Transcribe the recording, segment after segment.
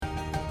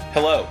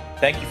Hello,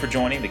 thank you for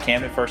joining the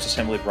Camden First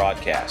Assembly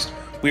broadcast.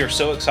 We are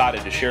so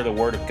excited to share the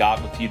Word of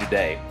God with you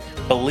today,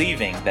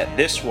 believing that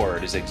this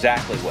Word is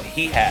exactly what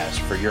He has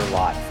for your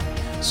life.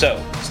 So,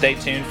 stay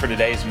tuned for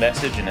today's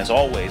message, and as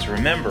always,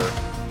 remember,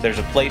 there's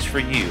a place for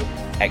you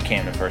at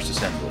Camden First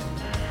Assembly.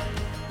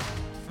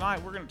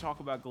 Tonight, we're going to talk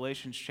about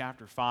Galatians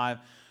chapter 5,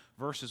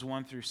 verses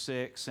 1 through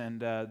 6, and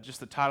just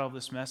the title of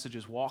this message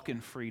is Walk in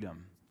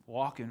Freedom.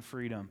 Walk in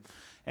Freedom.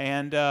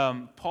 And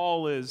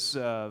Paul is,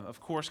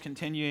 of course,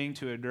 continuing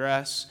to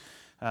address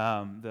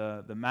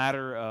the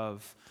matter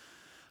of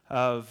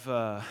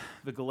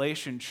the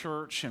Galatian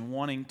church and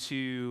wanting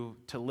to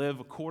live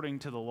according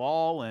to the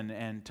law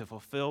and to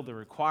fulfill the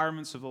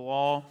requirements of the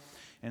law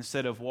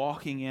instead of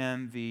walking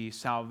in the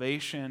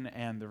salvation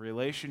and the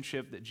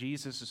relationship that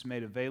Jesus has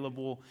made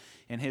available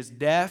in His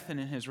death and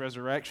in His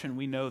resurrection.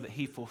 We know that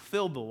He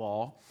fulfilled the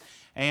law.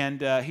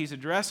 And he's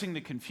addressing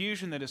the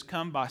confusion that has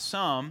come by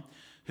some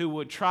who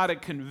would try to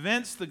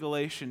convince the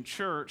Galatian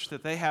church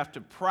that they have to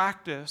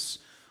practice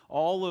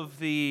all of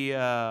the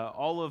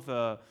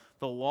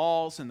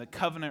laws and the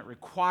covenant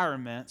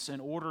requirements in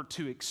order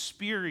to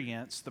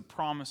experience the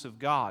promise of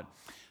God.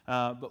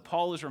 But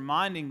Paul is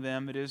reminding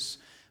them it is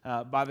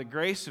by the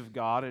grace of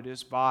God, it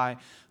is by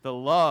the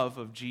love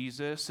of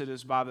Jesus, it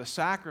is by the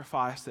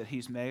sacrifice that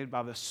He's made,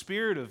 by the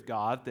Spirit of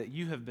God that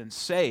you have been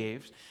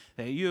saved,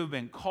 that you have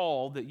been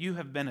called, that you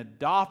have been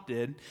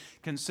adopted,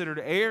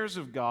 considered heirs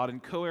of God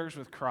and co-heirs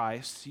with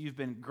Christ. You've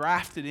been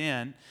grafted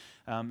in,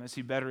 as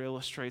he better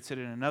illustrates it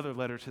in another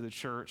letter to the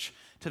church,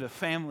 to the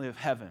family of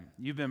heaven.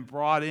 You've been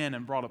brought in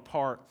and brought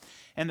apart.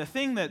 And the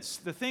thing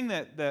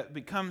that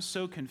becomes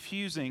so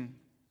confusing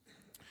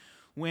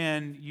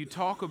when you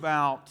talk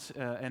about,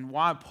 and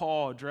why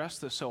Paul addressed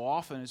this so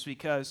often, is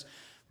because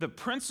the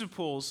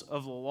principles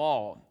of the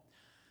law,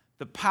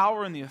 the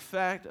power and the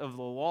effect of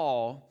the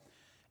law,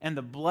 and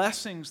the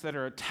blessings that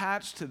are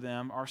attached to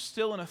them are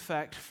still in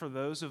effect for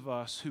those of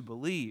us who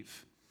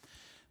believe.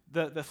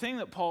 The thing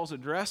that Paul's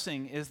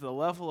addressing is the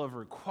level of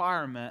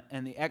requirement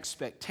and the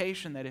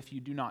expectation that if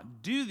you do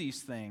not do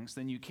these things,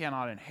 then you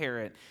cannot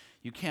inherit,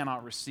 you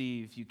cannot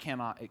receive, you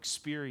cannot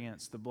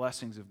experience the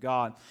blessings of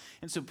God.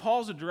 And so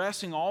Paul's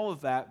addressing all of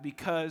that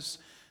because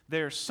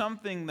there's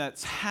something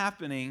that's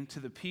happening to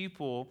the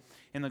people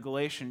in the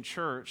Galatian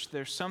church.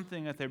 There's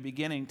something that they're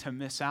beginning to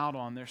miss out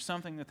on. There's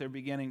something that they're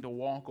beginning to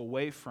walk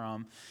away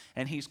from.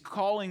 And he's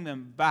calling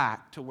them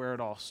back to where it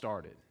all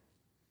started.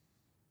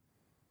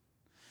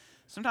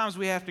 Sometimes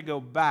we have to go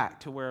back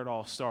to where it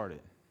all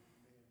started.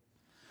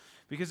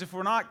 Because if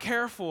we're not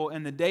careful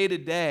in the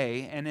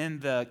day-to-day and in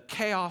the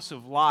chaos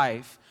of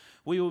life,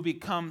 we will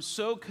become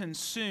so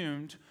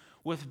consumed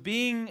with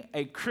being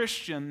a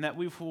Christian that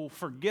we will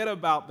forget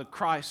about the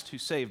Christ who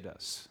saved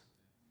us.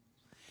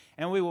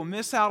 And we will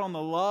miss out on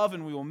the love,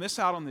 and we will miss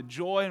out on the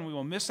joy, and we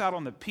will miss out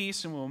on the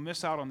peace, and we will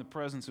miss out on the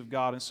presence of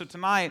God. And so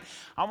tonight,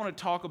 I want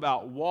to talk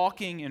about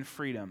walking in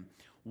freedom.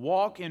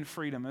 Walk in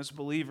freedom as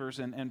believers.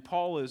 And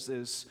Paul is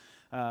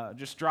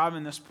just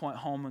driving this point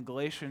home in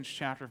Galatians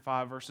chapter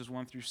 5, verses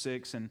 1 through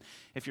 6. And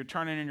if you're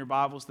turning in your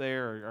Bibles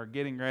there or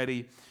getting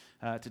ready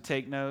to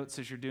take notes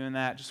as you're doing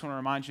that, just want to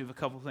remind you of a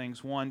couple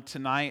things. One,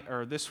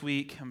 this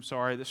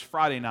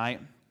Friday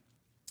night,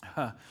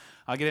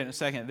 I'll get it in a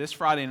second. This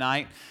Friday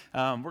night,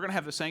 we're going to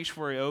have the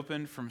sanctuary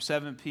open from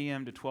 7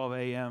 p.m. to 12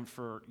 a.m.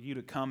 for you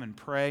to come and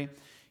pray.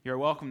 You're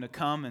welcome to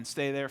come and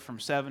stay there from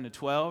 7 to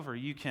 12, or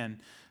you can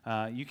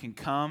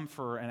come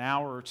for an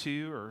hour or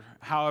two, or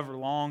however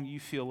long you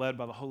feel led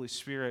by the Holy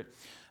Spirit.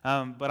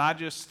 But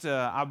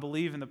I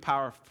believe in the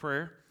power of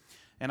prayer.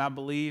 And I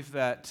believe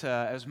that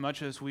as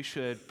much as we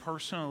should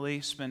personally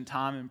spend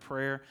time in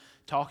prayer,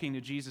 talking to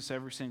Jesus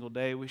every single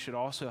day, we should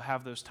also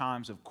have those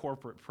times of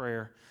corporate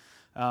prayer,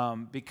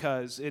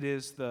 because it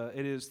is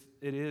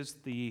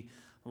the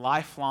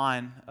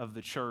lifeline of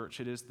the church.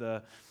 It is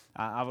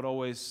I would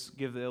always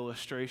give the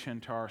illustration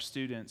to our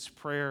students.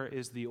 Prayer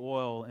is the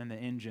oil in the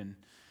engine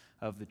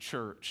of the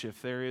church. If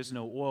there is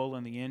no oil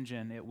in the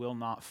engine, it will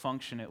not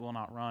function, it will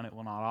not run, it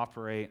will not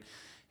operate.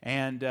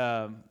 And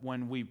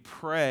when we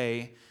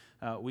pray,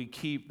 we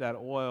keep that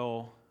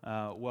oil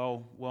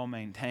well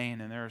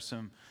maintained. And there are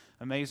some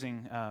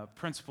amazing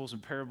principles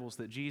and parables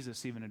that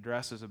Jesus even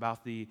addresses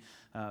about the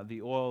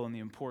oil and the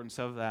importance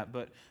of that.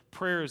 But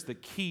prayer is the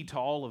key to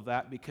all of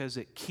that because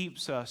it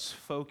keeps us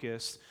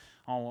focused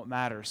on what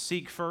matters.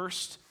 Seek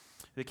first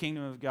the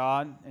kingdom of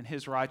God and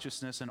His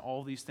righteousness, and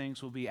all these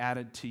things will be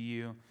added to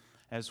you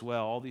as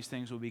well. All these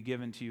things will be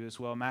given to you as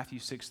well. Matthew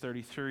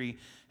 6:33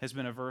 has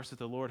been a verse that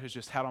the Lord has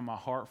just had on my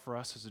heart for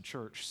us as a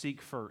church.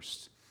 Seek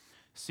first.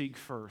 Seek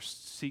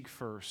first, seek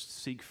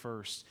first, seek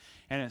first.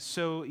 And it's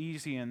so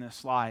easy in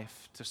this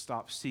life to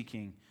stop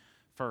seeking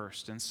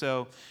first. And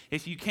so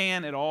if you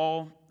can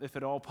if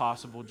at all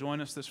possible, join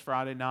us this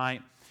Friday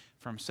night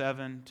from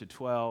 7 to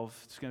 12.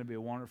 It's going to be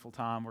a wonderful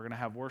time. We're going to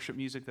have worship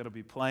music that'll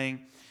be playing.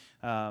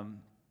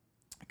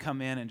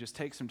 come in and just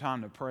take some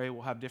time to pray.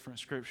 We'll have different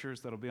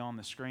scriptures that'll be on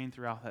the screen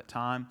throughout that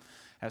time.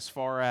 As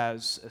far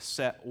as a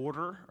set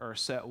order or a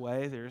set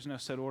way, there is no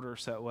set order or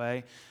set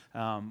way.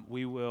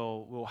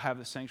 We'll have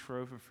the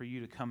sanctuary open for you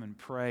to come and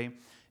pray,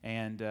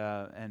 and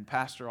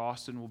Pastor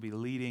Austin will be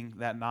leading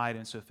that night.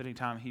 And so, if any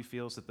time he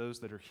feels that those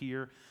that are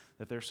here,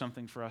 that there's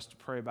something for us to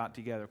pray about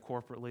together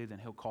corporately, then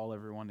he'll call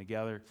everyone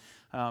together.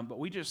 But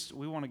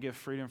we want to give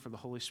freedom for the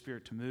Holy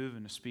Spirit to move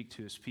and to speak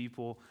to His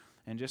people,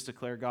 and just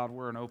declare, God,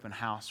 we're an open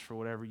house for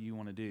whatever you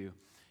want to do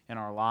in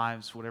our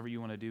lives, whatever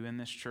you want to do in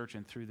this church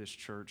and through this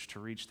church to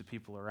reach the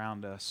people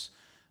around us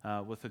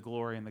with the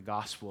glory and the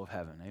gospel of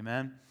heaven.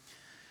 Amen?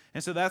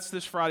 And so that's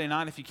this Friday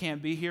night. If you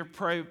can't be here,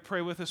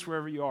 pray with us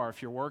wherever you are.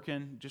 If you're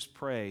working, just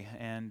pray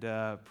and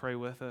pray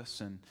with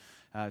us. And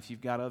if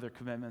you've got other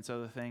commitments,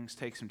 other things,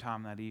 take some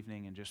time that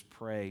evening and just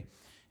pray,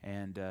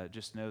 and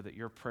just know that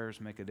your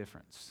prayers make a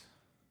difference.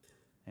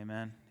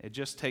 Amen? It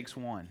just takes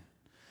one.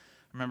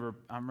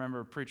 I remember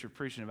a preacher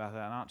preaching about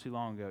that not too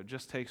long ago. It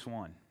just takes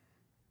one.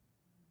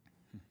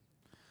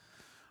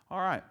 All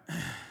right,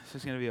 this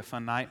is going to be a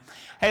fun night.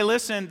 Hey,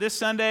 listen, this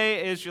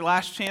Sunday is your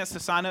last chance to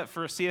sign up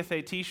for a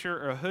CFA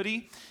t-shirt or a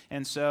hoodie.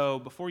 And so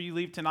before you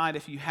leave tonight,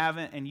 if you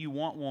haven't and you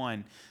want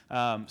one,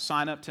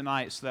 sign up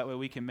tonight so that way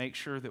we can make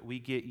sure that we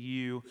get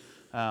you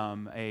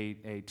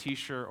a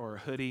t-shirt or a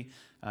hoodie.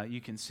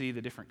 You can see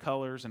the different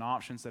colors and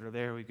options that are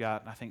there. We've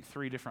got, I think,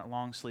 3 different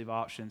long sleeve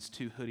options,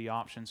 2 hoodie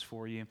options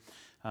for you.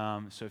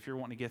 So if you're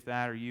wanting to get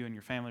that, or you and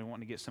your family are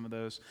wanting to get some of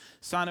those,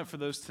 sign up for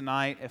those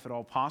tonight if at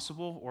all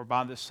possible, or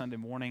by this Sunday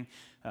morning,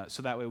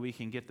 so that way we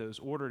can get those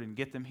ordered and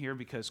get them here,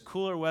 because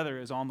cooler weather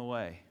is on the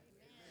way.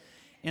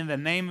 In the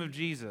name of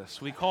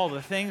Jesus, we call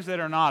the things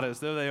that are not as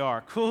though they are.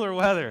 Cooler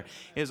weather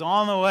is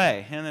on the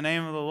way in the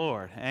name of the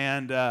Lord.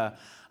 And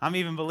I'm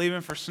even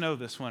believing for snow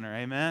this winter.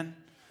 Amen?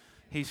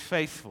 He's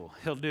faithful.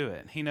 He'll do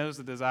it. He knows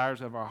the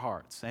desires of our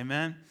hearts.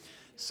 Amen?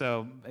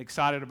 So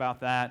excited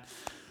about that.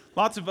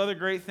 Lots of other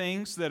great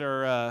things that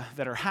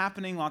are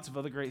happening. Lots of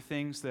other great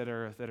things that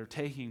are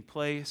taking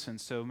place.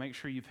 And so make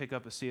sure you pick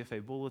up a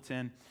CFA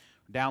bulletin,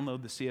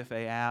 download the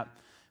CFA app,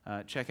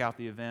 check out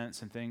the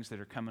events and things that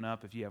are coming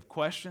up. If you have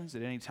questions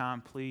at any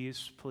time,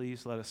 please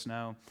let us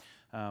know.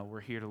 We're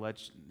here to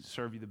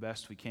serve you the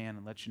best we can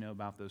and let you know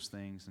about those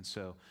things. And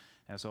so,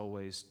 as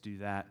always, do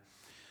that.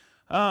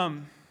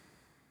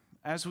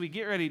 As we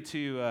get ready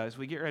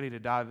to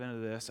dive into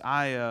this,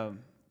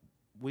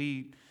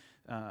 we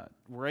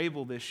were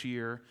able this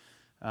year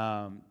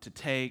to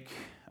take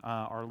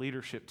our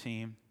leadership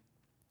team,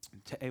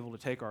 able to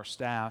take our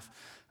staff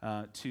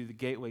to the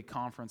Gateway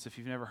Conference. If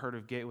you've never heard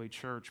of Gateway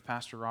Church,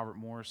 Pastor Robert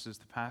Morris is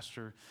the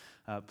pastor,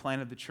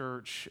 planted the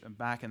church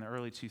back in the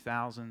early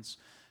 2000s.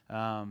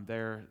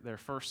 Their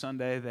first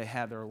Sunday, they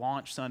had their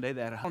launch Sunday.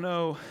 I don't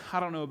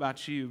know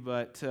about you,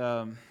 but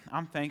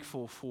I'm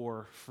thankful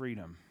for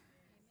freedom.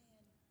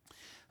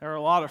 There are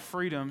a lot of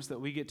freedoms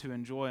that we get to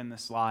enjoy in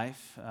this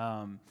life.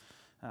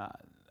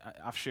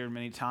 I've shared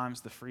many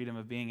times the freedom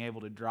of being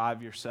able to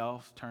drive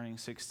yourself, turning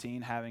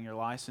 16, having your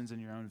license in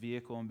your own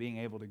vehicle, and being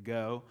able to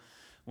go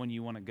when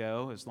you want to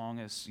go, as long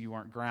as you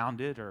weren't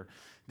grounded or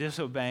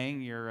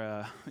disobeying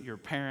your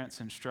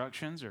parents'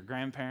 instructions or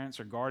grandparents'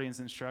 or guardians'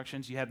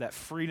 instructions. You had that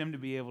freedom to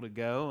be able to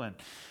go, and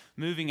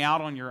moving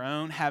out on your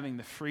own, having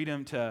the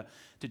freedom to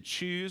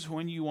choose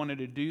when you wanted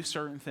to do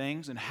certain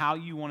things and how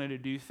you wanted to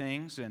do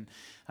things, and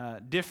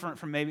different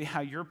from maybe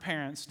how your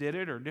parents did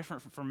it, or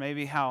different from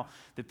maybe how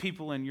the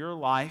people in your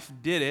life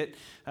did it.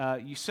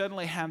 You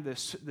suddenly have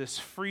this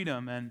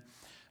freedom, and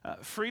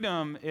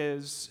freedom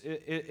is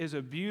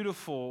a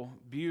beautiful,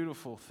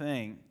 beautiful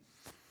thing.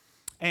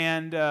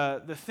 And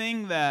the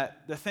thing that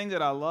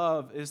I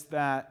love is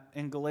that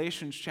in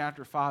Galatians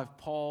chapter 5,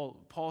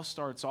 Paul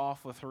starts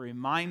off with a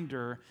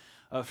reminder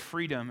of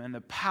freedom and the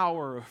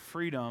power of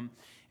freedom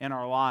in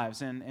our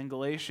lives. And in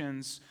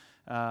Galatians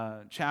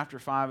chapter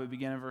 5, we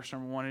begin in verse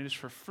number 1. It is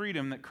for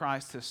freedom that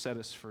Christ has set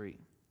us free.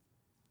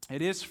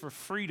 It is for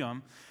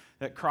freedom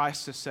that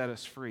Christ has set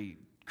us free.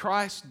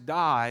 Christ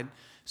died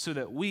so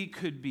that we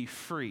could be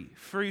free.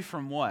 Free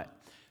from what?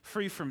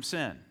 Free from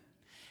sin.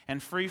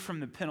 And free from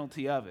the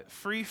penalty of it.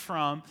 Free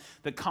from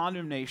the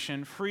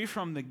condemnation. Free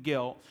from the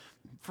guilt.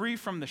 Free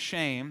from the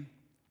shame.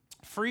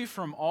 Free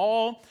from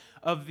all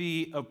of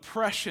the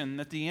oppression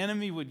that the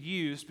enemy would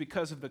use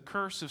because of the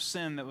curse of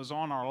sin that was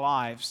on our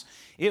lives.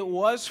 It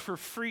was for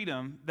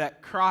freedom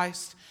that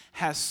Christ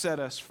has set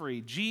us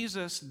free.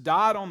 Jesus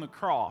died on the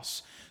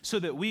cross so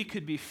that we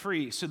could be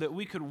free, so that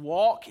we could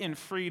walk in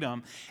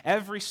freedom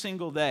every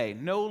single day,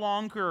 no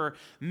longer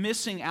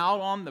missing out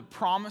on the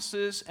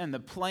promises and the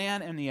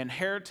plan and the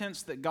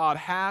inheritance that God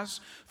has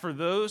for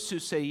those who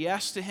say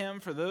yes to Him,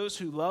 for those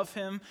who love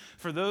Him,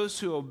 for those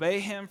who obey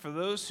Him, for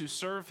those who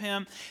serve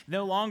Him,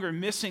 no longer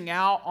missing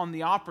out on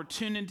the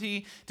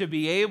opportunity to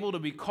be able to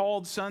be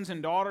called sons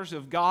and daughters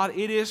of God,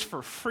 it is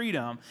for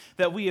freedom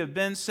that we have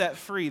been set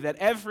free. That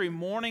every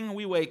morning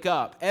we wake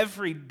up,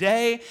 every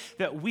day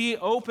that we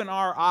open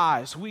our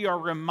eyes, we are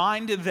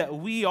reminded that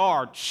we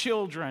are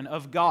children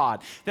of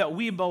God, that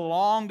we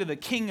belong to the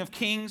King of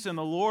Kings and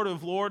the Lord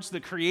of Lords, the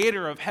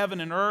creator of heaven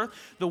and earth,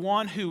 the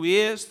one who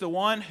is, the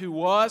one who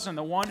was, and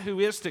the one who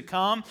is to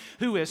come,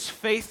 who is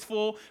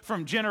faithful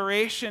from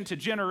generation to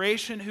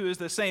generation, who is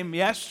the same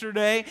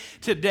yesterday,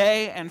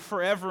 today, and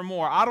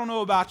forevermore. I don't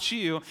know about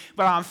you,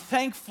 but I'm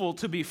thankful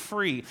to be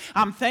free.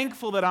 I'm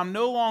thankful that I'm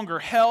no longer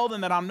held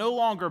and that I'm no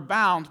longer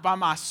bound by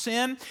my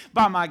sin,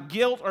 by my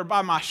guilt, or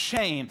by my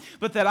shame,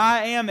 but that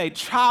I am a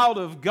child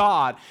of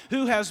God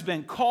who has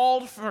been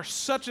called for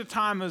such a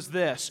time as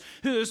this,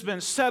 who has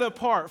been set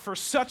apart for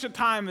such a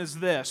time as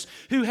this,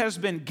 who has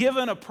been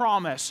given a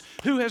promise,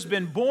 who has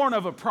been born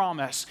of a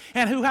promise,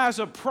 and who has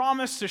a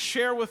promise to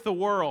share with the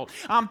world.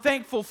 I'm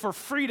thankful for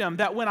freedom,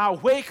 that when I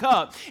wake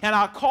up and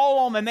I call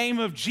on the name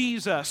of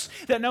Jesus,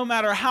 that no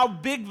matter how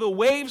big the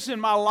waves in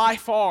my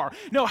life are,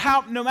 no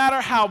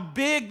matter how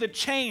big the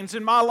chains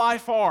in my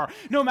life are,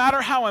 no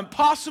matter how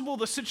impossible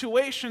the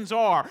situations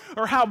are,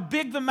 or how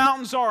big the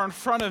mountains are in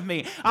front of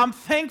me, I'm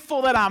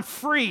thankful that I'm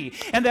free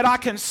and that I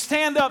can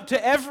stand up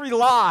to every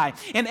lie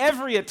and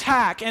every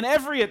attack and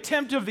every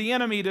attempt of the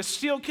enemy to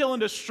steal, kill,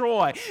 and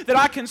destroy, that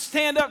I can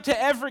stand up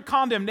to every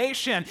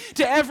condemnation,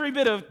 to every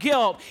bit of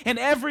guilt and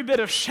every bit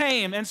of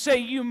shame and say,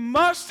 you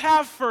must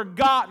have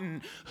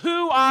forgotten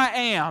who I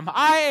am.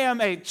 I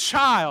am a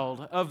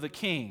child of the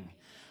King.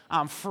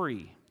 I'm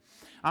free.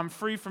 I'm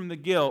free from the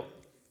guilt.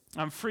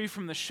 I'm free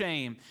from the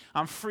shame.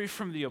 I'm free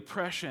from the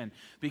oppression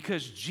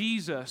because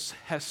Jesus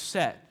has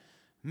set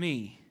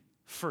me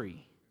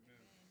free.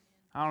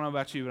 I don't know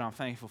about you, but I'm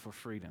thankful for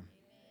freedom.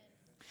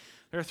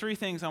 There are 3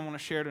 things I want to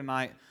share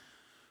tonight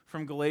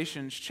from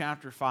Galatians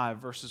chapter 5,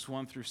 verses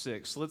 1 through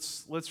 6.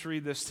 Let's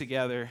read this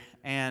together,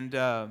 and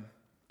I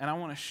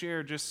want to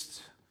share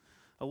just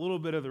a little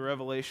bit of the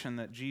revelation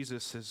that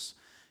Jesus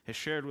has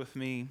shared with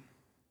me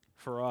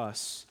for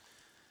us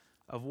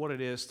of what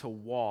it is to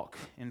walk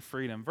in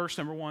freedom. Verse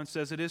number 1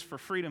 says, "It is for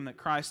freedom that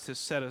Christ has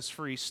set us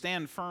free.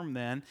 Stand firm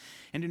then,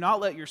 and do not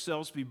let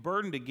yourselves be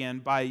burdened again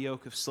by a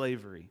yoke of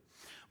slavery.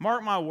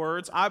 Mark my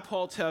words, I,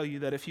 Paul, tell you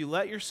that if you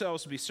let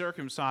yourselves be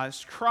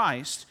circumcised,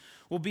 Christ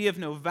will be of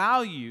no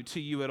value to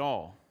you at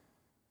all.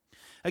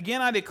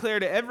 Again, I declare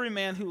to every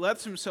man who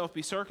lets himself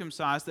be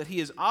circumcised that he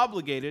is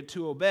obligated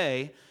to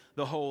obey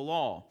the whole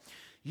law.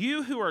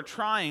 You who are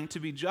trying to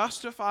be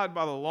justified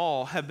by the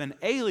law have been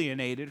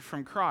alienated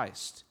from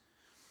Christ.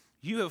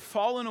 You have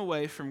fallen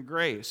away from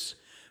grace.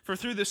 For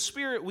through the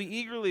Spirit we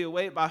eagerly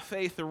await by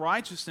faith the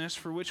righteousness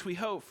for which we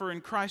hope. For in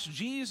Christ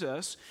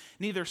Jesus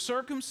neither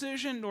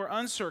circumcision nor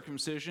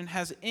uncircumcision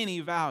has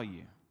any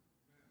value.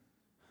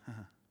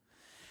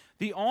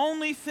 The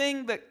only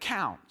thing that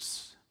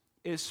counts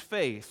is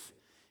faith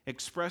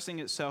expressing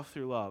itself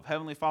through love."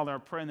 Heavenly Father, I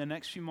pray in the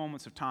next few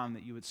moments of time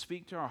that you would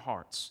speak to our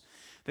hearts,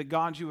 that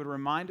God, you would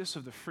remind us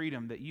of the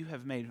freedom that you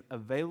have made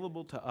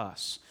available to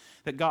us,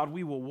 that God,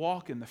 we will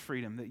walk in the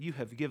freedom that you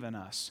have given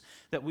us,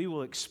 that we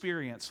will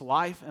experience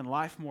life and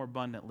life more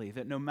abundantly,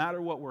 that no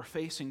matter what we're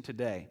facing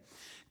today,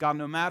 God,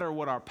 no matter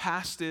what our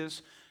past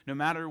is, no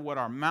matter what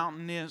our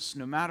mountain is,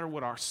 no matter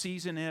what our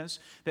season is,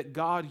 that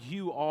God,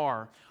 you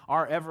are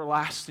our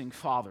everlasting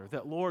Father,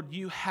 that Lord,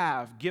 you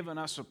have given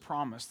us a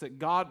promise, that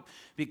God,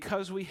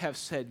 because we have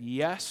said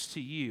yes to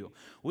you,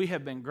 we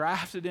have been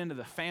grafted into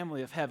the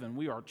family of heaven.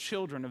 We are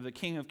children of the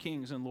King of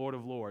Kings and Lord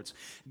of Lords.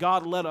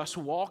 God, let us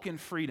walk in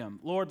freedom.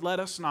 Lord, let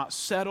us not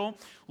settle,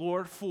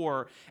 Lord,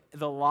 for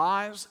the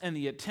lies and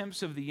the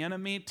attempts of the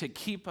enemy to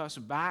keep us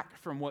back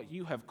from what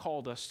you have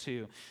called us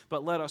to,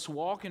 but let us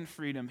walk in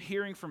freedom,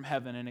 hearing from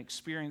heaven and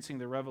experiencing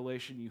the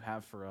revelation you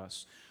have for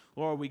us.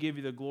 Lord, we give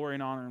you the glory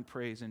and honor and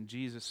praise in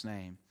Jesus'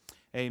 name.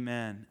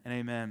 Amen and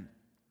amen.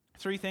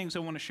 3 things I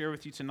want to share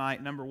with you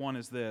tonight. Number 1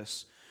 is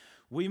this.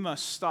 We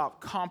must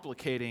stop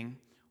complicating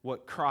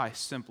what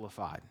Christ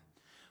simplified.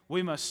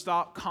 We must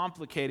stop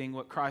complicating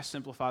what Christ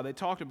simplified. They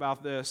talked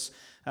about this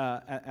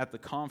at the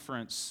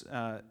conference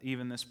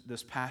even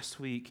this past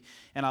week.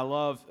 And I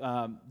love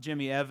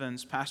Jimmy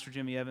Evans, Pastor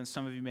Jimmy Evans.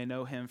 Some of you may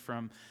know him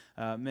from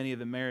many of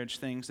the marriage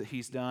things that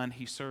he's done.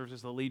 He serves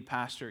as the lead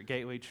pastor at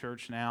Gateway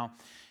Church now.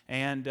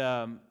 And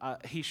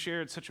he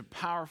shared such a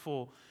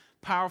powerful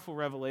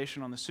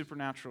revelation on the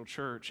supernatural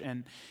church.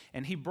 And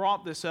he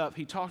brought this up.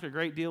 He talked a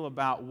great deal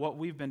about what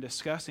we've been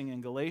discussing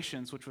in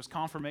Galatians, which was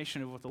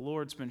confirmation of what the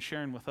Lord's been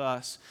sharing with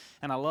us.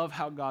 And I love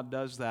how God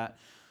does that.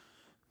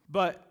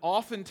 But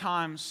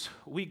oftentimes,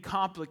 we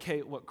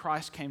complicate what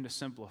Christ came to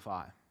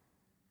simplify.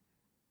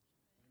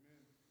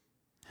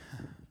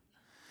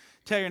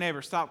 Tell your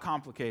neighbor, stop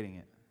complicating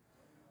it.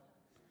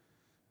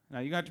 Now,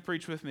 you got to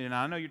preach with me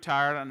tonight. I know you're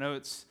tired. I know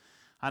it's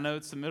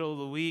the middle of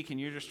the week and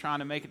you're just trying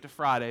to make it to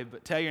Friday,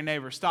 but tell your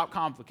neighbor, stop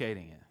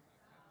complicating it.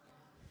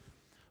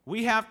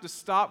 We have to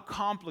stop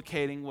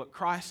complicating what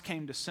Christ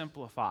came to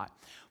simplify.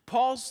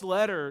 Paul's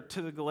letter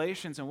to the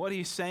Galatians and what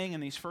he's saying in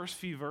these first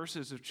few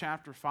verses of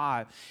chapter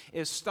 5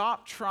 is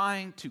stop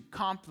trying to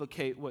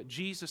complicate what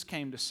Jesus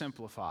came to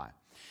simplify.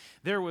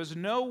 There was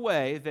no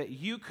way that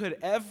you could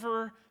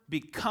ever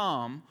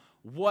become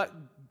what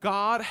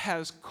God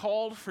has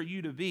called for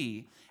you to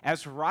be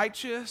as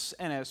righteous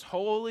and as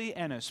holy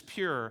and as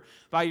pure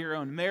by your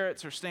own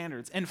merits or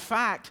standards. In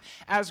fact,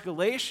 as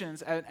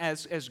Galatians,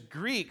 as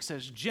Greeks,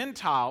 as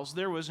Gentiles,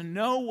 there was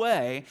no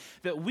way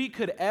that we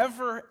could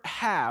ever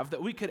have,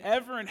 that we could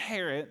ever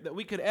inherit, that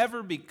we could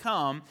ever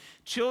become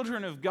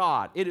children of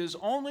God. It is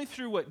only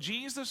through what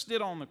Jesus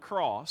did on the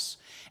cross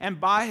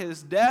and by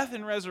his death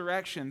and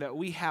resurrection that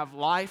we have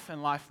life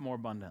and life more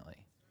abundantly.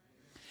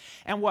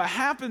 And what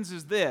happens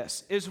is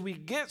this, is we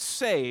get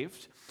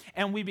saved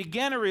and we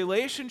begin a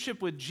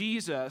relationship with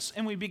Jesus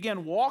and we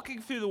begin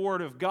walking through the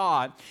Word of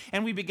God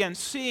and we begin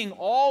seeing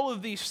all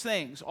of these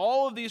things,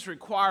 all of these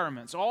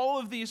requirements, all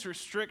of these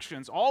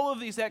restrictions, all of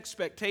these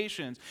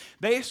expectations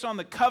based on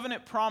the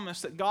covenant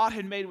promise that God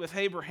had made with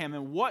Abraham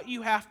and what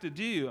you have to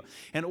do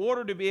in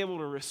order to be able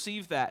to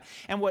receive that.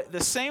 And what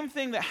the same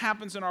thing that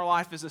happens in our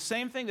life is the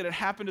same thing that had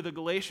happened to the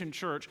Galatian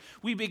church.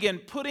 We begin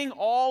putting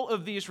all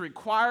of these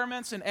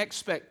requirements and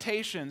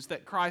expectations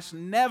that Christ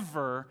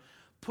never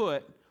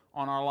put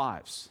on our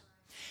lives.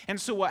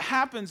 And so what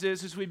happens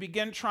is we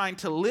begin trying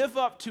to live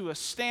up to a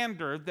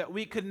standard that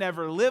we could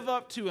never live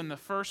up to in the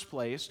first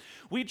place.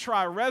 We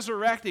try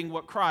resurrecting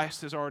what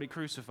Christ has already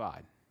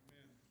crucified.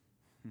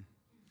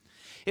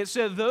 It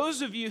said,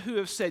 those of you who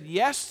have said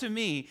yes to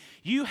me,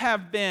 you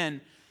have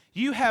been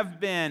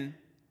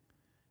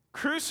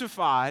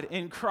crucified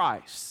in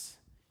Christ.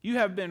 You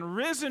have been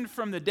risen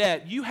from the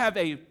dead. You have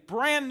a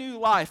brand new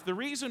life. The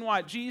reason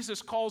why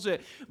Jesus calls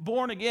it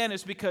born again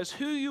is because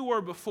who you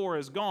were before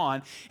is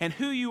gone, and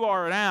who you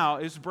are now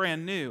is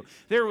brand new.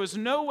 There was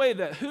no way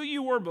that who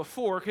you were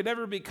before could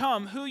ever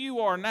become who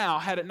you are now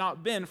had it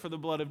not been for the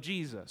blood of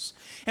Jesus.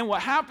 And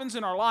what happens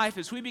in our life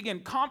is we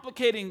begin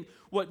complicating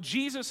what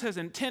Jesus has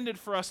intended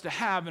for us to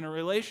have in a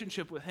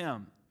relationship with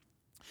him.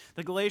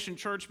 The Galatian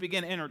church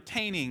began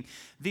entertaining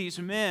these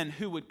men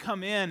who would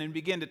come in and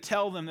begin to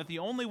tell them that the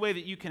only way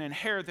that you can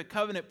inherit the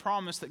covenant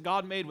promise that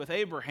God made with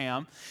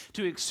Abraham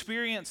to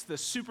experience the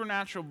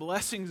supernatural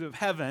blessings of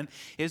heaven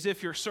is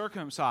if you're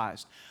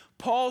circumcised.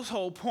 Paul's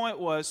whole point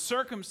was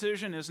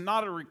circumcision is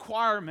not a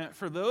requirement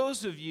for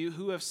those of you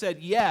who have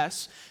said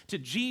yes to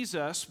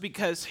Jesus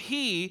because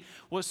he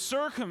was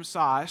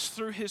circumcised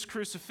through his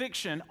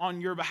crucifixion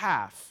on your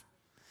behalf.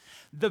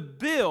 The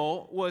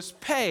bill was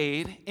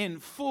paid in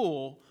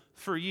full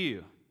for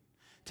you.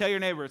 Tell your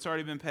neighbor it's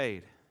already been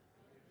paid.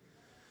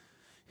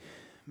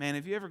 Man,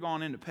 have you ever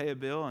gone in to pay a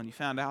bill and you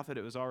found out that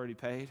it was already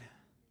paid?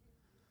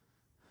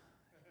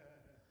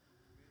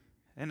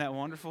 Isn't that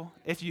wonderful?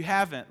 If you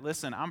haven't,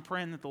 listen, I'm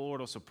praying that the Lord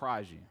will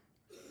surprise you.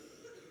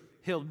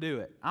 He'll do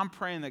it. I'm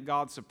praying that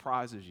God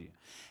surprises you.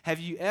 Have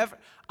you ever,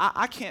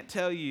 I can't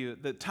tell you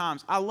the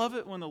times, I love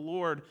it when the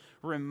Lord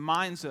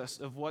reminds us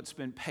of what's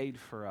been paid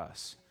for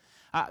us.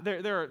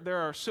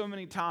 There are so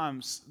many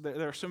times,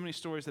 there are so many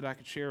stories that I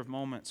could share of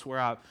moments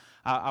where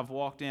I've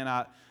walked in.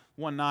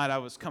 One night I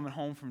was coming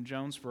home from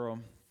Jonesboro,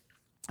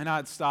 and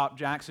I'd stopped.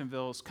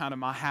 Jacksonville is kind of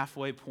my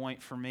halfway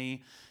point for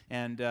me,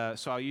 and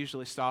so I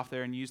usually stop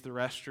there and use the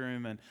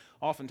restroom, and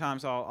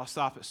oftentimes I'll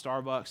stop at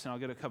Starbucks and I'll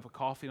get a cup of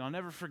coffee. And I'll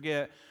never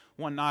forget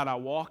one night I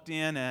walked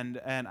in and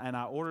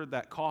I ordered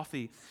that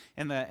coffee,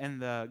 and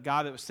the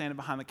guy that was standing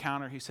behind the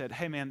counter, he said,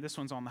 "Hey man, this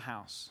one's on the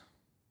house."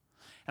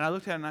 And I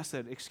looked at him and I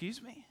said,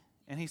 "Excuse me?"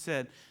 And he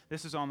said,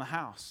 "This is on the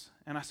house."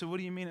 And I said, "What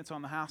do you mean it's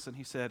on the house?" And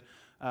he said,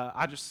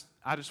 I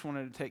just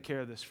wanted to take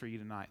care of this for you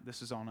tonight.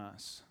 This is on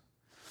us."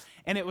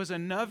 And it was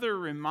another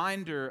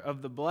reminder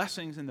of the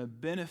blessings and the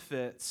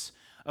benefits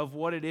of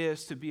what it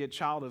is to be a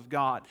child of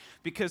God.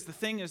 Because the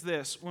thing is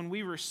this, when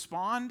we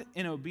respond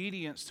in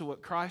obedience to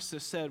what Christ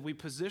has said, we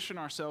position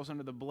ourselves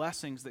under the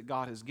blessings that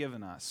God has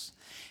given us.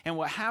 And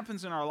what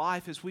happens in our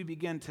life is we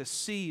begin to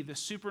see the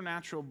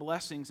supernatural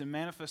blessings and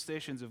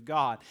manifestations of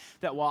God,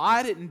 that while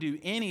I didn't do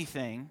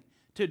anything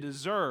to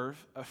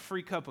deserve a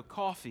free cup of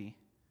coffee,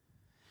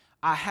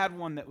 I had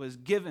one that was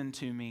given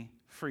to me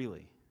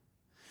freely.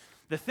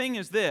 The thing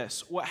is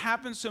this, what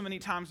happens so many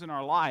times in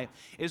our life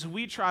is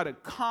we try to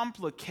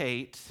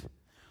complicate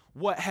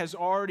what has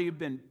already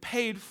been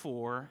paid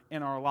for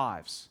in our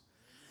lives.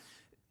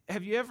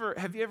 Have you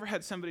ever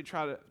had somebody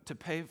try to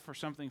pay for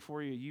something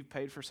for you? You've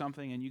paid for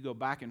something and you go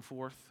back and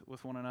forth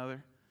with one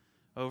another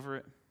over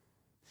it?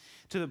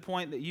 To the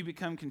point that you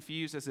become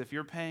confused as if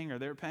you're paying or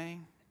they're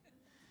paying?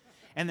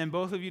 And then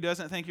both of you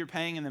doesn't think you're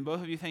paying, and then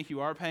both of you think you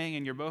are paying,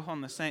 and you're both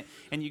on the same,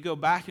 and you go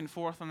back and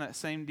forth on that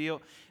same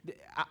deal.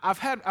 I've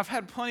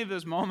had plenty of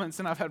those moments,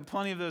 and I've had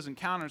plenty of those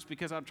encounters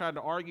because I've tried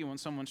to argue when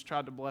someone's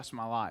tried to bless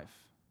my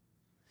life.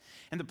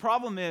 And the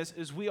problem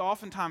is we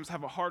oftentimes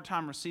have a hard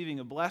time receiving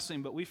a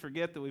blessing, but we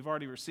forget that we've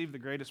already received the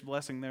greatest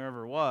blessing there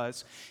ever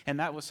was, and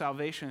that was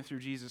salvation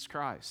through Jesus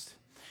Christ.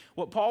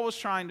 What Paul was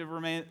trying to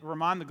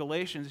remind the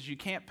Galatians is you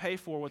can't pay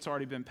for what's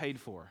already been paid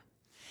for.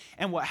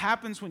 And what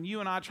happens when you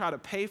and I try to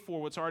pay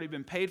for what's already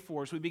been paid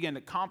for is we begin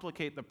to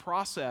complicate the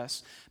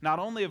process, not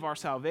only of our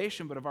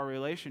salvation, but of our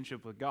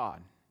relationship with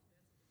God.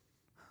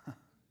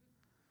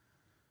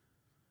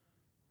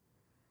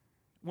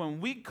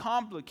 When we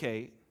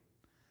complicate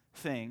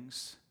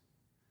things,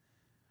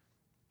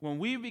 when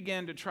we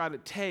begin to try to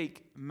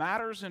take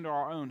matters into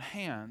our own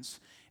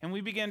hands, and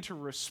we begin to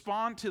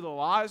respond to the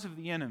lies of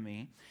the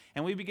enemy,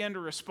 and we begin to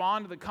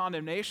respond to the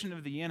condemnation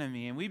of the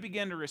enemy, and we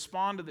begin to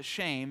respond to the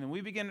shame, and we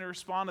begin to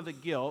respond to the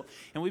guilt,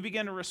 and we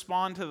begin to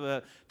respond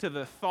to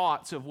the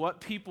thoughts of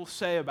what people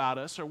say about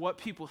us or what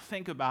people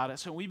think about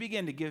us, and we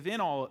begin to give in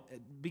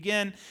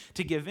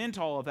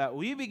to all of that,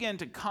 we begin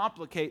to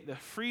complicate the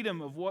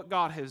freedom of what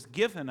God has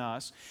given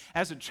us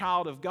as a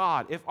child of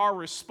God. If our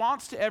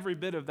response to every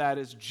bit of that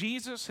is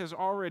Jesus has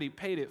already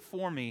paid it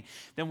for me,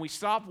 then we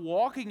stop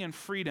walking in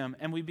freedom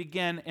and we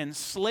begin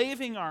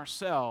enslaving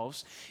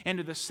ourselves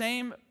into the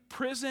same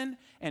prison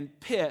and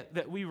pit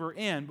that we were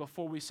in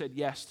before we said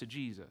yes to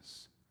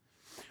Jesus.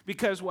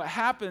 Because what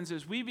happens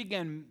is we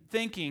begin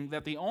thinking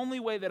that the only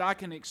way that I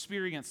can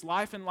experience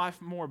life and life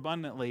more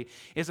abundantly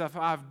is if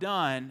I've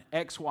done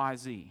X, Y,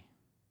 Z.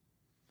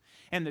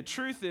 And the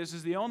truth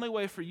is the only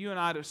way for you and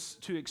I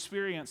to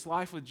experience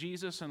life with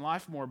Jesus and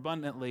life more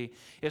abundantly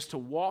is to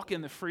walk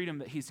in the freedom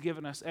that He's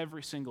given us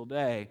every single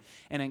day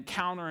and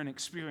encounter and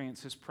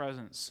experience His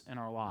presence in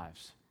our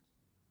lives.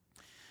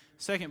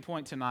 Second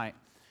point tonight,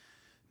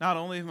 not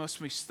only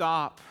must we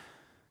stop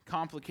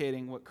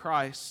complicating what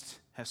Christ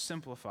has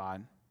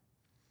simplified,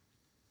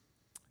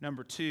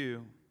 number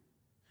two,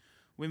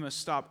 we must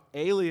stop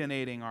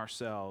alienating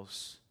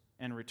ourselves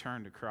and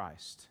return to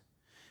Christ.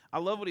 I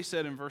love what he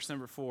said in verse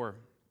number 4.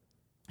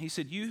 He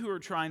said, "You who are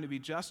trying to be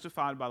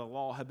justified by the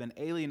law have been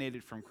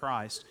alienated from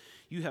Christ.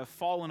 You have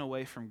fallen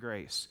away from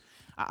grace."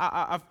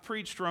 I've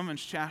preached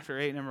Romans chapter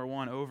 8, number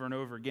 1 over and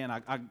over again.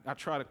 I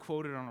try to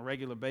quote it on a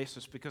regular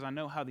basis because I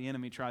know how the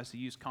enemy tries to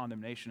use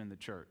condemnation in the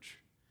church.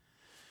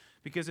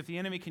 Because if the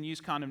enemy can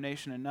use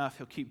condemnation enough,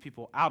 he'll keep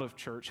people out of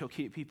church. He'll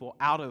keep people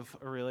out of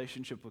a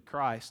relationship with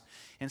Christ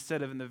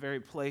instead of in the very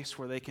place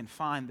where they can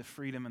find the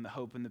freedom and the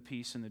hope and the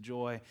peace and the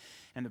joy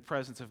and the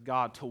presence of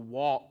God to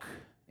walk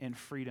in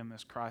freedom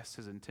as Christ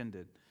has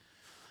intended.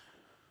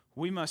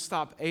 We must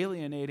stop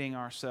alienating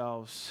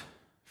ourselves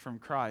from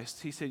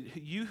Christ. He said,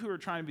 "You who are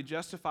trying to be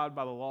justified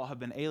by the law have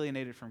been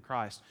alienated from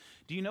Christ."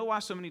 Do you know why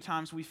so many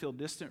times we feel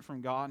distant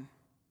from God?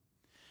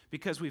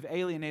 Because we've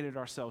alienated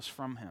ourselves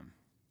from Him.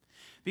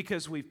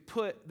 Because we've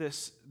put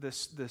this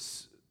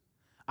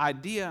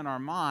idea in our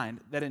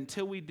mind that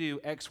until we do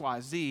X,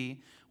 Y,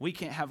 Z, we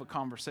can't have a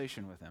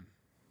conversation with Him.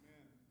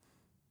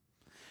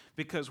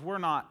 Because we're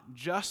not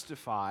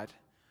justified,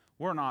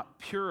 we're not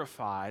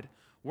purified,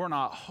 we're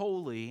not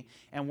holy,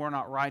 and we're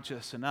not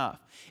righteous enough.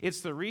 It's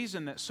the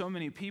reason that so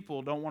many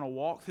people don't want to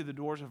walk through the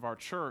doors of our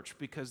church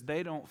because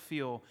they don't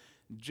feel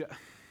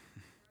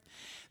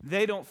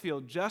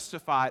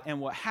justified, and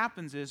what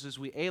happens is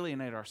we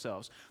alienate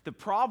ourselves. The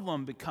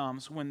problem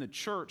becomes when the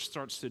church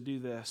starts to do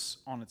this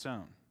on its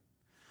own.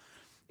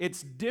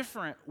 It's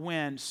different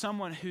when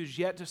someone who's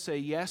yet to say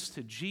yes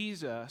to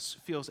Jesus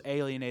feels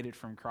alienated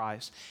from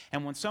Christ,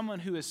 and when someone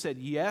who has said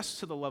yes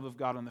to the love of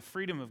God and the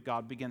freedom of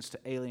God begins to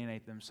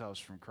alienate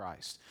themselves from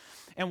Christ.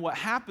 And what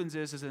happens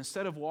is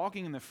instead of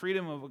walking in the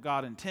freedom of what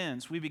God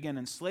intends, we begin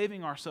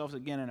enslaving ourselves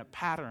again in a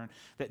pattern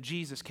that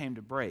Jesus came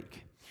to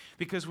break.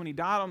 Because when He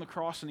died on the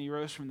cross and He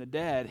rose from the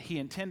dead, He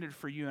intended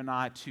for you and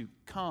I to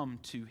come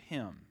to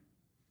Him.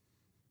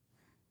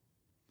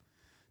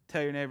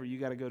 Tell your neighbor, you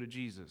got to go to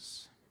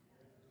Jesus.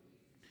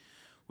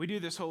 We do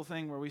this whole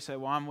thing where we say,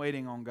 well, I'm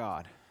waiting on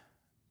God.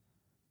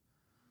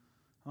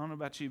 I don't know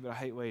about you, but I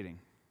hate waiting.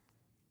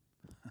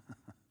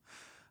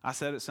 I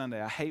said it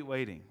Sunday, I hate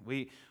waiting.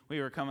 We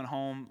were coming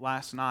home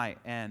last night,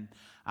 and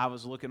I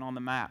was looking on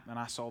the map, and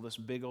I saw this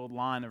big old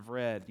line of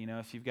red. You know,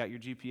 if you've got your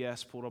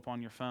GPS pulled up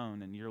on your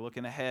phone, and you're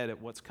looking ahead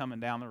at what's coming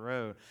down the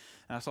road,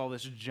 and I saw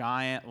this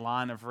giant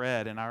line of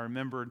red, and I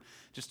remembered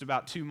just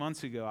about 2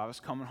 months ago, I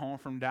was coming home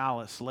from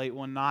Dallas late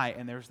one night,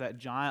 and there's that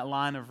giant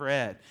line of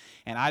red,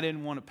 and I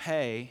didn't want to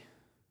pay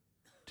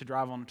to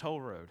drive on a toll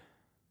road.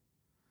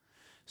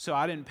 So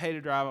I didn't pay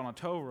to drive on a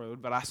toll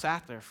road, but I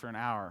sat there for an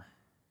hour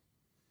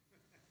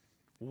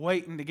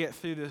waiting to get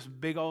through this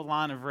big old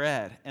line of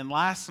red. And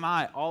last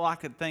night, all I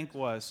could think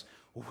was,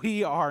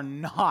 we are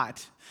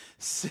not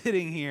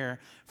sitting here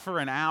for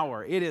an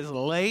hour. It is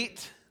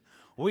late,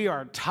 we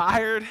are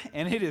tired,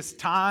 and it is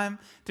time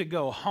to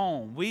go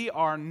home. We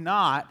are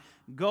not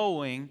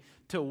going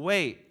to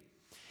wait.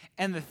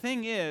 And the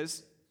thing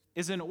is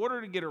in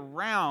order to get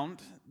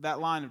around that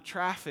line of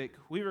traffic,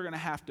 we were going to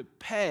have to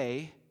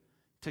pay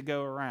to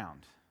go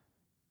around.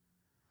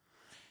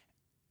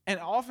 And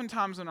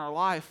oftentimes in our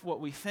life, what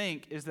we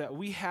think is that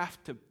we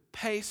have to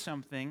pay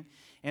something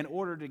in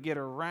order to get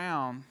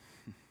around.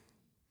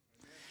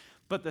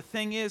 But the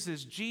thing is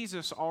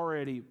Jesus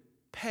already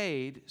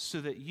paid so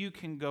that you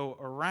can go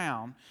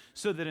around,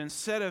 so that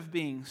instead of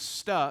being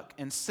stuck,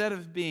 instead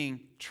of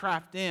being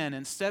trapped in,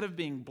 instead of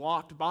being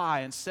blocked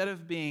by, instead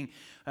of being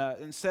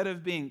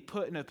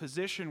put in a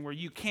position where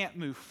you can't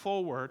move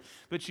forward,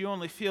 but you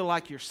only feel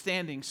like you're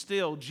standing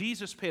still,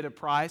 Jesus paid a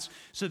price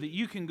so that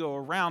you can go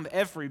around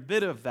every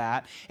bit of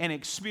that and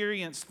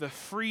experience the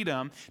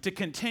freedom to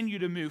continue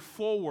to move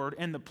forward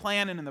in the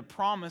plan and in the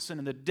promise and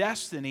in the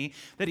destiny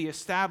that He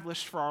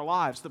established for our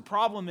lives. The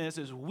problem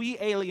is we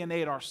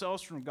alienate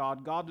ourselves from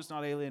God. God does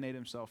not alienate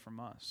Himself from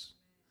us.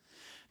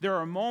 There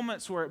are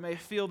moments where it may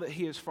feel that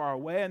He is far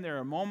away, and there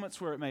are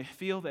moments where it may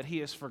feel that He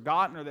is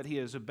forgotten or that He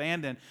is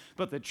abandoned.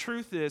 But the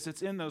truth is,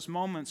 it's in those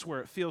moments where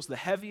it feels the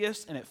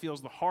heaviest and it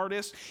feels the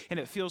hardest and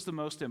it feels the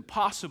most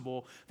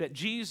impossible that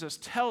Jesus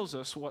tells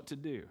us what to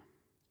do.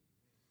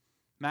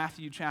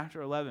 Matthew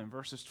chapter 11,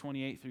 verses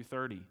 28 through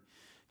 30.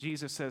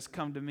 Jesus says,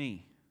 "Come to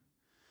me."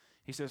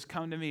 He says,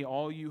 "Come to me,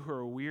 all you who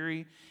are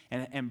weary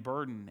and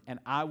burdened, and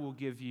I will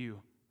give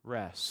you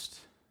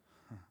rest."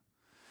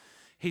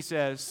 He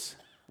says,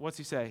 what's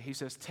He say? He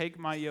says, "Take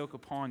my yoke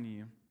upon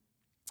you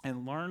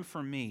and learn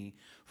from me,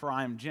 for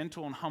I am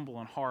gentle and humble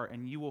in heart,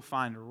 and you will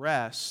find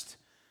rest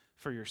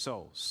for your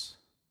souls.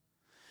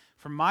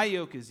 For my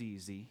yoke is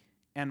easy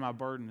and my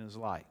burden is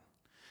light."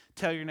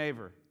 Tell your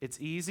neighbor, it's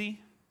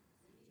easy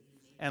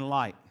and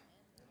light.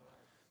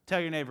 Tell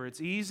your neighbor,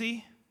 it's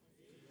easy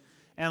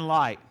and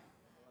light.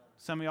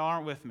 Some of y'all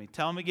aren't with me.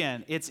 Tell them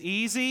again, it's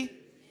easy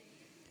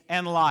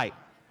and light.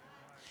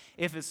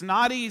 If it's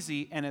not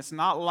easy and it's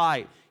not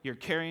light, you're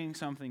carrying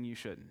something you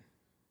shouldn't.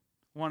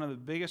 One of the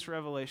biggest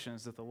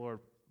revelations that the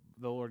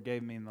Lord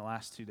gave me in the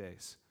last 2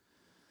 days.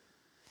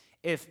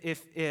 If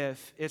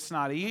it's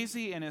not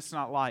easy and it's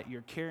not light,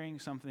 you're carrying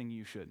something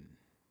you shouldn't.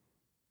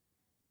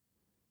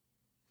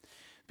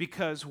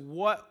 Because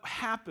what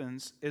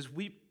happens is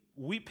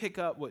we pick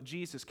up what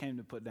Jesus came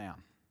to put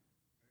down.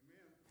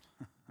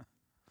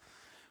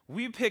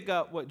 We pick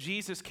up what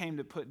Jesus came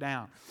to put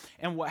down.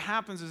 And what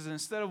happens is,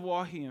 instead of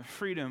walking in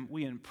freedom,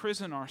 we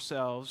imprison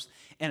ourselves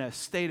in a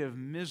state of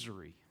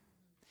misery.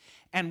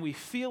 And we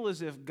feel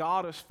as if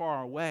God is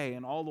far away,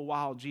 and all the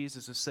while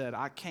Jesus has said,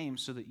 "I came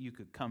so that you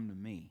could come to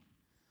me.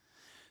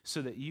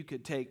 So that you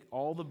could take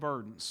all the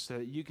burdens, so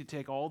that you could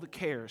take all the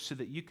cares, so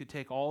that you could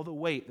take all the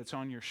weight that's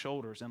on your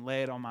shoulders and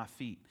lay it on my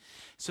feet.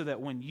 So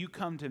that when you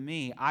come to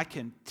me, I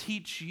can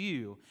teach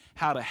you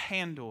how to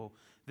handle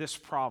this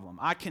problem.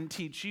 I can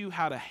teach you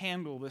how to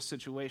handle this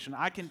situation.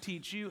 I can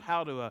teach you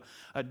how to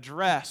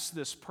address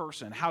this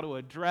person, how to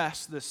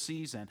address this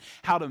season,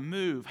 how to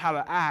move, how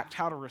to act,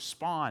 how to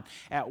respond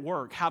at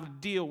work, how to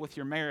deal with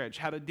your marriage,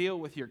 how to deal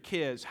with your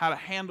kids, how to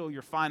handle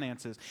your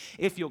finances.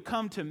 If you'll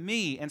come to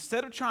me,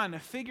 instead of trying to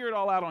figure it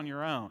all out on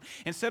your own,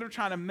 instead of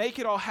trying to make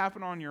it all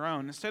happen on your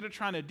own, instead of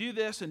trying to do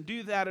this and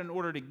do that in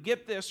order to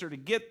get this or to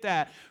get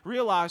that,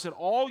 realize that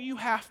all you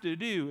have to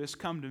do is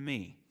come to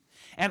me.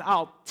 And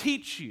I'll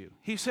teach you.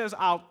 He says,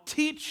 I'll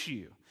teach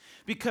you,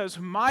 because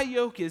my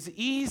yoke is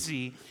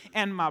easy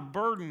and my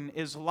burden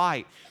is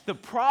light. The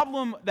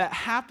problem that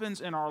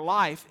happens in our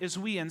life is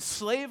we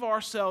enslave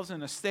ourselves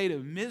in a state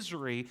of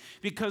misery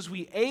because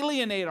we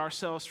alienate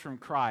ourselves from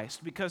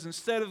Christ, because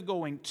instead of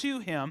going to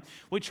Him,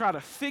 we try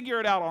to figure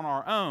it out on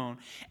our own,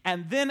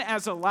 and then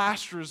as a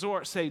last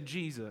resort say,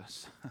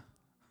 "Jesus."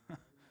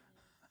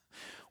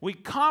 We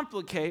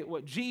complicate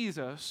what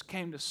Jesus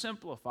came to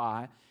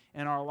simplify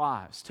in our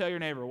lives. Tell your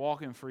neighbor,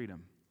 walk in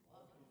freedom.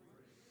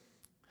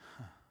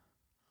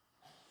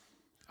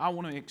 I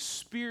want to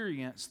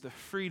experience the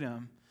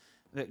freedom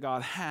that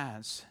God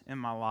has in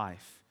my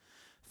life.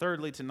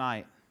 Thirdly,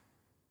 tonight,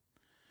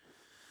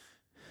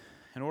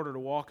 in order to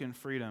walk in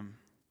freedom,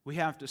 we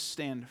have to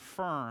stand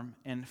firm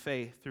in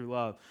faith through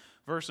love.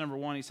 Verse number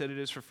 1, he said, "It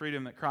is for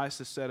freedom that Christ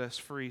has set us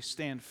free.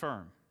 Stand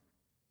firm."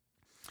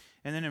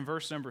 And then in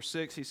verse number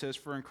 6, he says,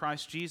 "For in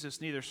Christ Jesus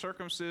neither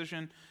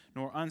circumcision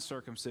nor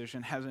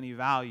uncircumcision has any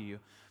value.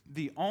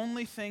 The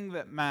only thing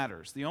that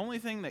matters, the only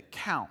thing that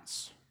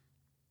counts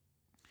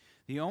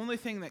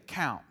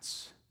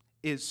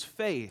is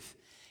faith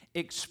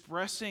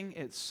expressing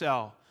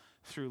itself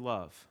through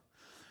love."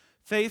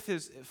 Faith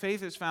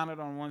is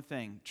founded on one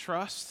thing: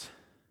 trust,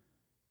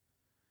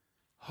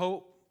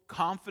 hope,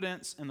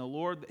 confidence in the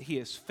Lord that He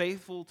is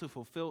faithful to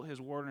fulfill His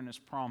word and His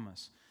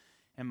promise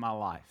in my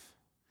life.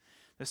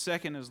 The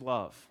second is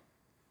love.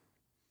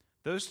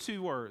 Those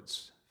two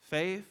words,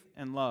 faith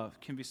and love,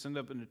 can be summed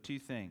up into two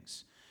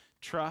things: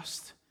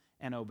 trust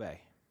and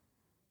obey.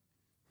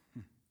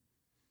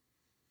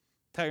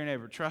 Tell your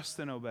neighbor, trust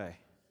and obey.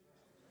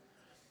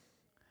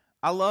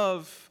 I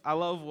love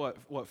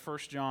what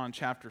 1 John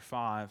chapter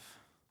 5,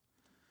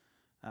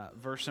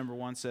 verse number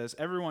 1 says.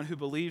 "Everyone who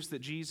believes that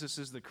Jesus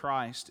is the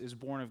Christ is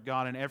born of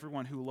God, and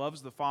everyone who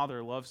loves the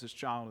Father loves his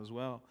child as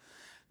well.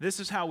 This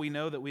is how we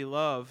know that we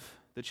love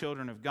the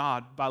children of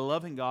God, by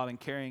loving God and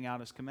carrying out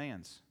His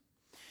commands.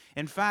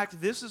 In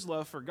fact, this is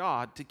love for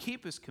God, to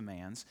keep His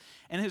commands,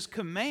 and His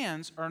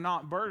commands are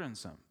not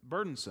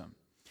burdensome.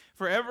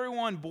 For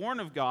everyone born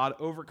of God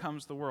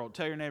overcomes the world."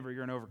 Tell your neighbor,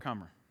 you're an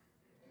overcomer.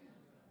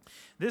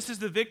 "This is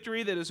the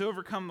victory that has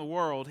overcome the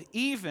world,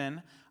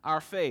 even our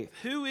faith."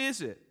 Who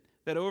is it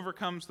that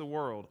overcomes the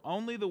world,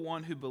 only the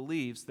one who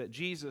believes that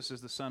Jesus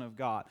is the Son of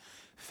God.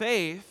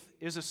 Faith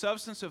is a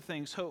substance of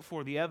things hoped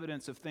for, the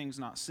evidence of things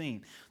not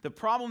seen. The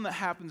problem that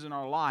happens in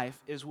our life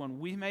is when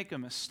we make a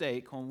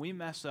mistake, when we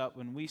mess up,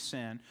 when we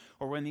sin,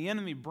 or when the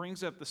enemy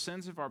brings up the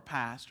sins of our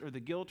past or the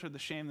guilt or the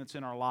shame that's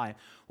in our life,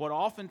 what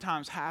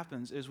oftentimes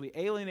happens is we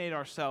alienate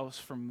ourselves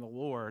from the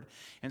Lord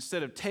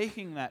instead of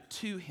taking that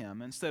to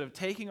Him, instead of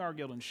taking our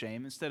guilt and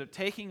shame, instead of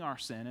taking our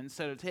sin,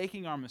 instead of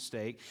taking our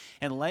mistake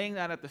and laying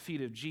that at the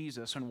feet of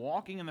Jesus and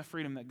walking in the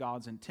freedom that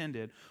God's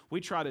intended.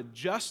 We try to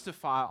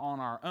justify on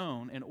our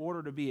own in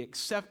order to be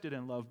accepted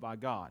and loved by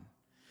God.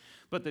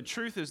 But the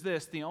truth is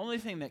this: the only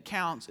thing that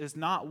counts is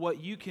not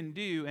what you can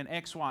do in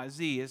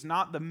XYZ, is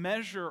not the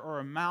measure or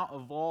amount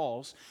of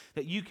laws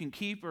that you can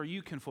keep or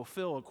you can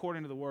fulfill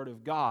according to the Word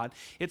of God.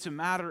 It's a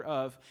matter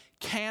of,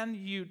 can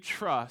you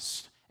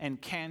trust and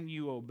can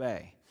you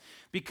obey?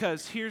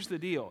 Because here's the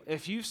deal.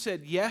 If you've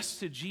said yes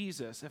to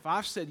Jesus, if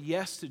I've said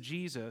yes to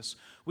Jesus,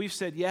 we've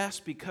said yes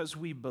because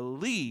we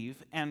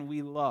believe and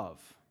we love.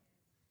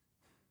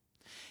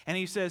 And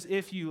he says,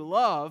 if you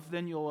love,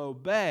 then you'll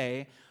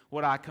obey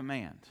what I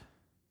command.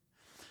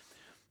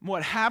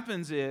 What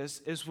happens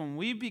is when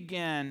we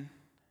begin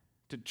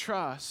to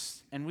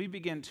trust and we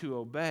begin to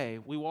obey,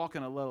 we walk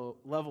in a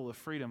level of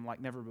freedom like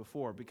never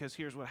before. Because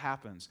here's what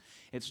happens.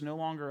 It's no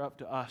longer up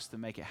to us to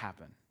make it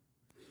happen.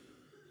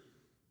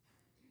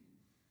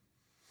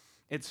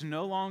 It's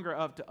no longer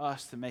up to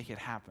us to make it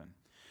happen.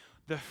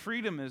 The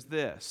freedom is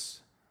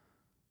this.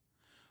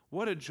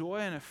 What a joy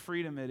and a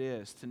freedom it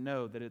is to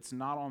know that it's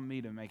not on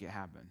me to make it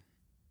happen.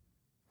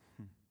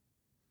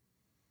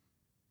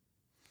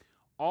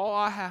 All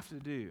I have to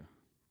do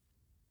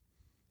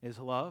is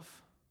love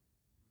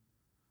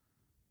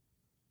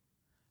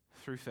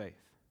through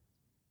faith.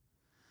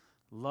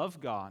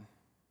 Love God,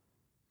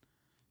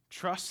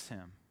 trust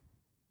Him,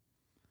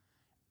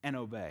 and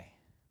obey.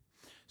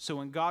 So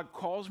when God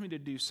calls me to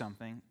do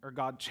something, or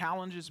God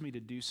challenges me to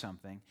do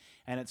something,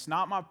 and it's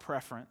not my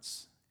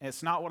preference,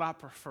 it's not what I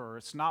prefer,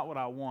 it's not what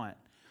I want,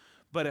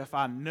 but if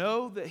I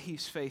know that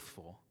He's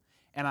faithful,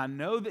 and I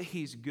know that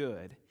He's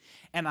good,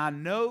 and I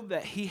know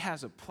that He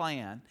has a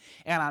plan,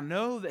 and I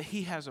know that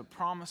He has a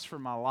promise for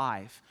my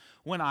life,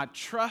 when I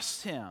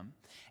trust Him,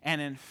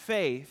 and in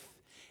faith,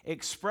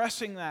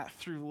 expressing that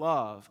through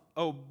love,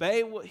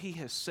 obey what He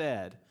has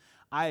said,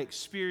 I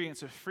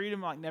experience a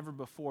freedom like never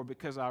before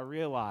because I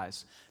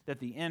realize that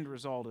the end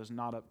result is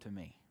not up to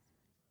me.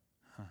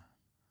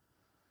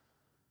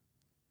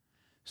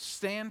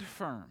 Stand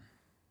firm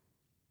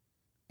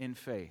in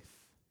faith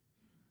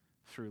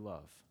through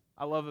love.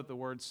 I love that the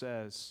Word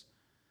says,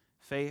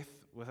 faith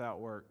without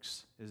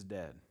works is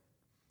dead.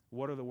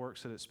 What are the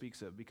works that it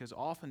speaks of? Because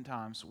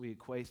oftentimes we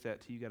equate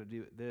that to you got to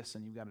do this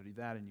and you got to do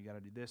that and you got to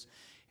do this.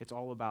 It's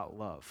all about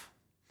love.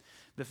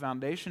 The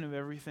foundation of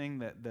everything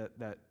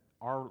that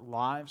our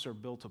lives are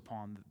built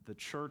upon, the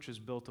church is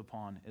built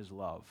upon, is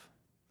love.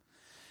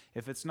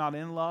 If it's not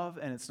in love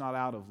and it's not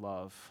out of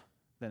love,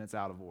 then it's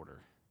out of order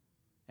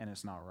and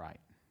it's not right.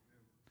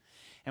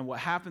 And what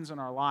happens in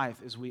our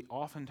life is we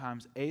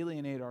oftentimes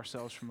alienate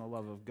ourselves from the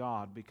love of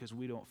God because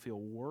we don't feel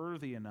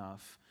worthy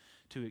enough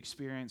to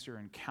experience or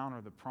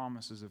encounter the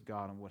promises of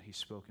God and what He's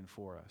spoken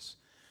for us.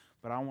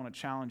 But I want to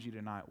challenge you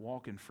tonight,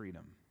 walk in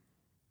freedom.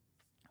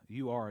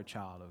 You are a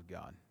child of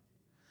God.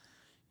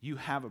 You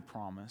have a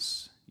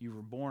promise. You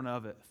were born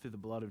of it through the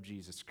blood of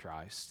Jesus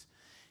Christ.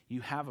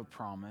 You have a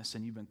promise,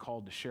 and you've been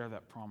called to share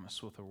that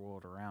promise with the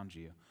world around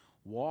you.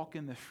 Walk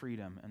in the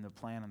freedom and the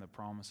plan and the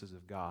promises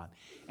of God,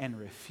 and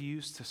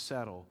refuse to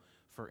settle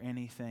for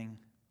anything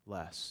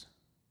less.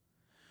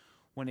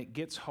 When it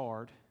gets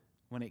hard,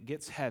 when it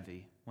gets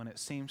heavy, when it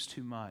seems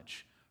too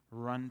much,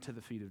 run to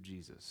the feet of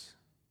Jesus.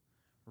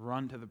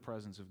 Run to the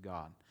presence of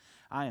God.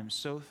 I am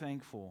so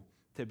thankful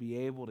to be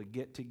able to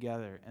get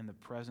together in the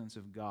presence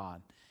of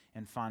God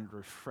and find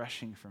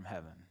refreshing from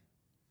heaven.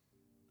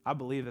 I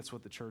believe that's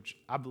what the church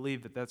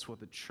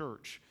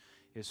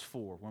is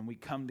for. When we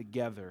come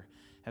together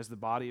as the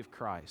body of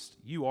Christ,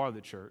 you are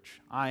the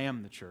church, I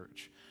am the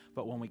church.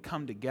 But when we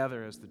come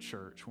together as the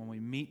church, when we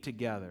meet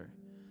together,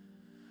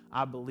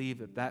 I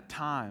believe that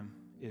time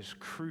is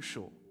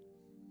crucial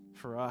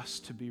for us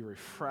to be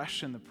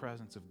refreshed in the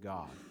presence of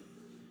God,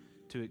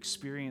 to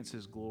experience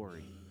His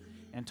glory,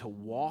 and to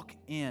walk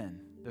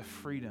in the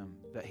freedom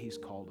that He's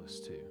called us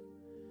to.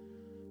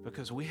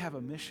 Because we have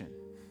a mission.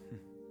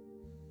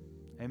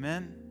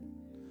 Amen?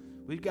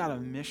 We've got a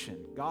mission.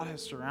 God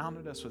has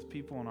surrounded us with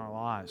people in our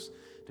lives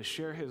to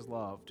share His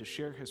love, to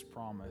share His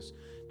promise,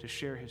 to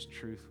share His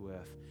truth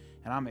with.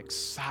 And I'm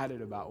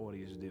excited about what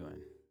He's doing.